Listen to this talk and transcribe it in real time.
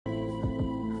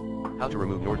How to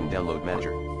remove Norton Download Manager.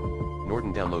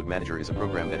 Norton Download Manager is a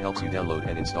program that helps you download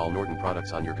and install Norton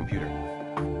products on your computer.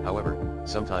 However,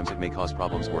 sometimes it may cause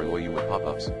problems or annoy you with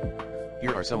pop-ups.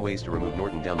 Here are some ways to remove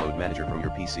Norton Download Manager from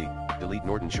your PC. Delete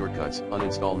Norton shortcuts,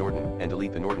 uninstall Norton, and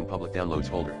delete the Norton Public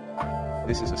Downloads folder.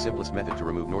 This is the simplest method to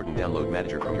remove Norton Download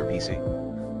Manager from your PC.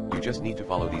 You just need to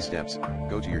follow these steps.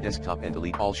 Go to your desktop and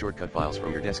delete all shortcut files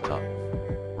from your desktop.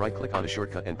 Right-click on a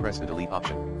shortcut and press the delete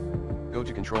option. Go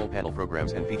to Control Panel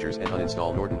Programs and Features and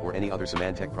uninstall Norton or any other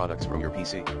Symantec products from your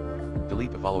PC.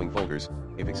 Delete the following folders,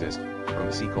 if exist, from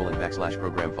the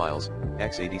C:\program files,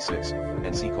 x86,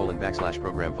 and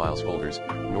C:\program files folders,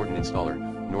 Norton Installer,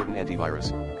 Norton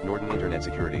Antivirus, Norton Internet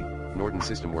Security, Norton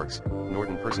System Works,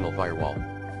 Norton Personal Firewall.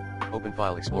 Open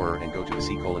File Explorer and go to the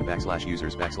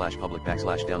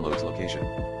C:\users\public\downloads location.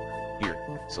 Here,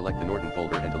 select the Norton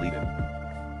folder and delete it.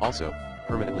 Also,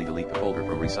 permanently delete the folder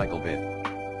from Recycle Bin.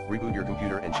 Reboot your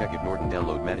computer and check if Norton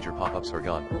Download Manager pop-ups are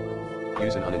gone.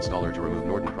 Use an uninstaller to remove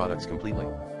Norton products completely.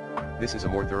 This is a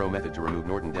more thorough method to remove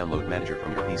Norton Download Manager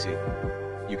from your PC.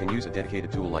 You can use a dedicated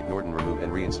tool like Norton Remove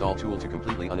and Reinstall tool to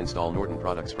completely uninstall Norton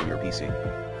products from your PC.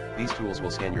 These tools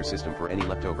will scan your system for any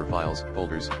leftover files,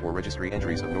 folders, or registry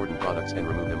entries of Norton products and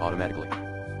remove them automatically.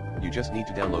 You just need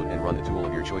to download and run the tool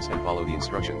of your choice and follow the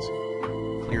instructions.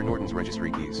 Clear Norton's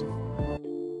registry keys.